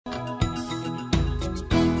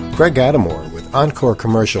Greg Adamour with Encore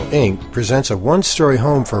Commercial Inc. presents a one-story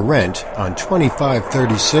home for rent on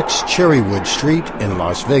 2536 Cherrywood Street in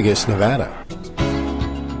Las Vegas, Nevada.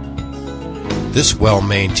 This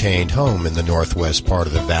well-maintained home in the northwest part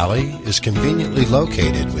of the valley is conveniently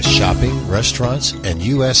located with shopping, restaurants, and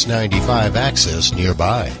US 95 access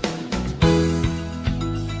nearby.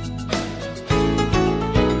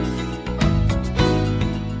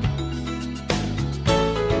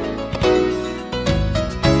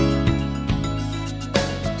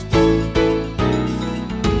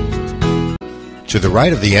 To the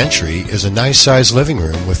right of the entry is a nice-sized living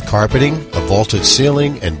room with carpeting, a vaulted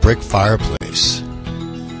ceiling, and brick fireplace.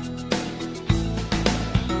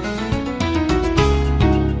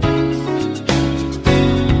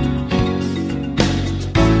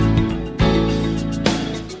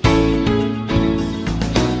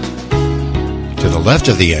 To the left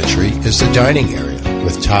of the entry is the dining area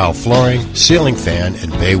with tile flooring, ceiling fan,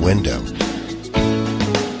 and bay window.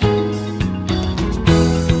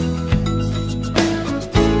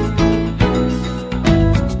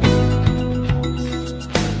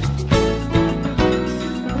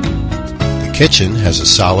 The kitchen has a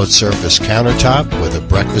solid surface countertop with a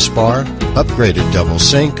breakfast bar, upgraded double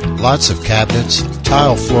sink, lots of cabinets,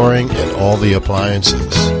 tile flooring, and all the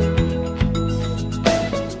appliances.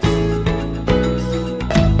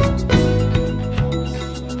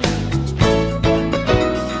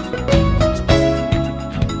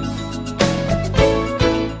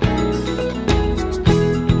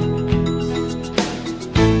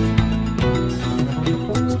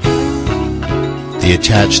 The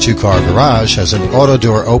attached two-car garage has an auto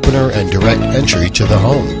door opener and direct entry to the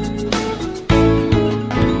home.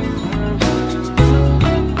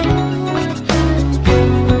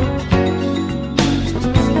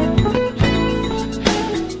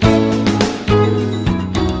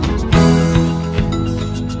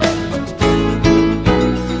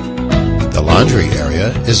 The laundry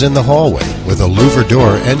area is in the hallway with a louver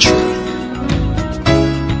door entry.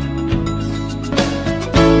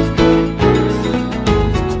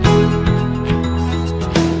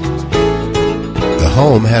 The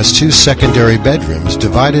home has two secondary bedrooms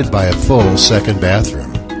divided by a full second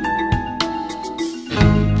bathroom.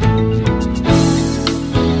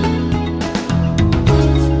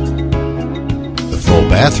 The full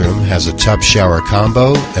bathroom has a tub shower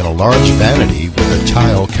combo and a large vanity with a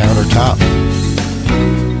tile countertop.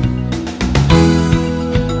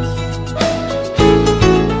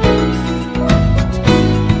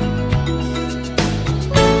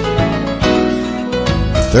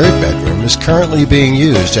 The third bedroom is currently being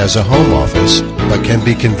used as a home office, but can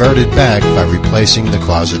be converted back by replacing the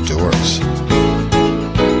closet doors.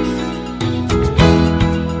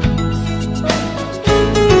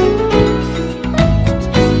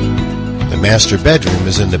 The master bedroom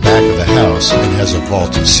is in the back of the house and has a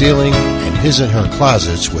vaulted ceiling and his and her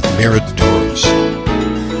closets with mirrored doors.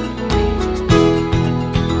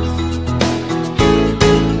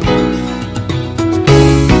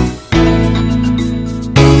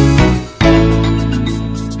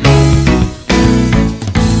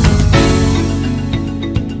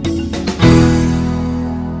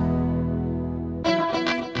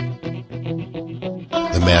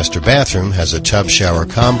 The master bathroom has a tub shower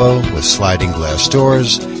combo with sliding glass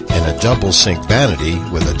doors and a double sink vanity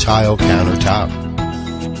with a tile countertop.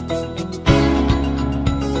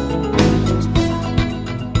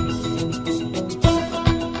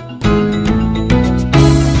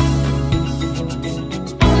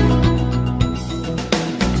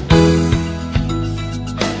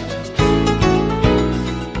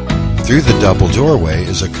 Through the double doorway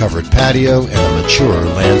is a covered patio and a mature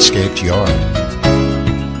landscaped yard.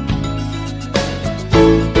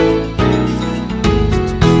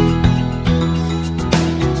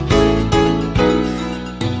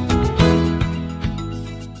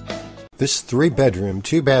 This 3-bedroom,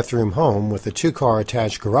 2-bathroom home with a 2-car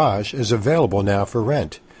attached garage is available now for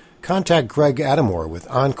rent. Contact Greg Adamour with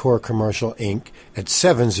Encore Commercial Inc. at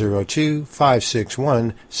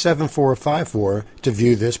 702-561-7454 to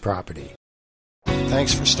view this property.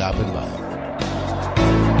 Thanks for stopping by.